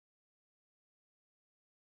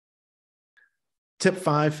Tip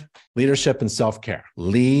 5, leadership and self-care.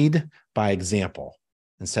 Lead by example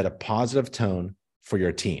and set a positive tone for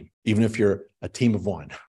your team, even if you're a team of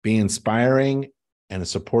one. Be inspiring and a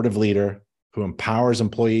supportive leader who empowers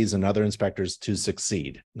employees and other inspectors to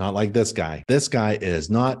succeed. Not like this guy. This guy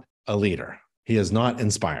is not a leader. He is not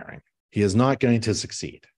inspiring. He is not going to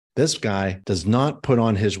succeed. This guy does not put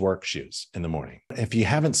on his work shoes in the morning. If you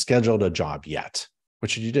haven't scheduled a job yet,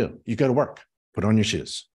 what should you do? You go to work. Put on your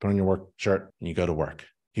shoes, put on your work shirt, and you go to work.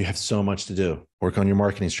 You have so much to do. Work on your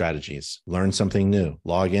marketing strategies, learn something new,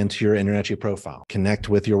 log into your InterNACHI profile, connect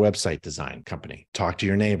with your website design company, talk to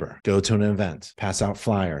your neighbor, go to an event, pass out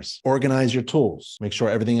flyers, organize your tools, make sure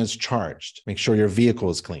everything is charged, make sure your vehicle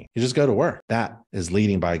is clean. You just go to work. That is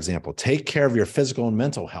leading by example. Take care of your physical and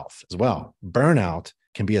mental health as well. Burnout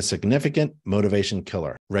can be a significant motivation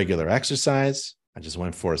killer. Regular exercise, I just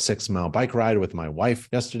went for a 6-mile bike ride with my wife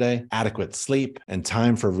yesterday. Adequate sleep and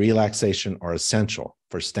time for relaxation are essential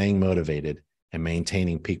for staying motivated and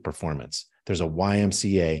maintaining peak performance. There's a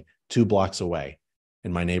YMCA 2 blocks away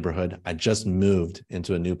in my neighborhood. I just moved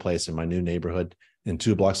into a new place in my new neighborhood. And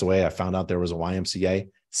 2 blocks away, I found out there was a YMCA.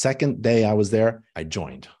 Second day I was there, I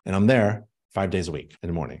joined. And I'm there 5 days a week in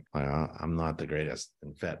the morning. I'm not the greatest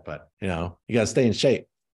in fit, but you got to stay in shape.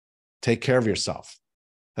 Take care of yourself.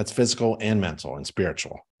 That's physical and mental and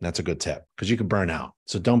spiritual. And that's a good tip because you can burn out.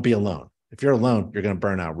 So don't be alone. If you're alone, you're going to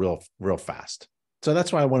burn out real fast. So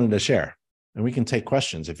that's why I wanted to share. And we can take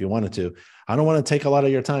questions if you wanted to. I don't want to take a lot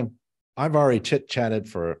of your time. I've already chit-chatted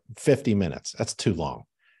for 50 minutes. That's too long.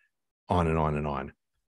 On and on and on.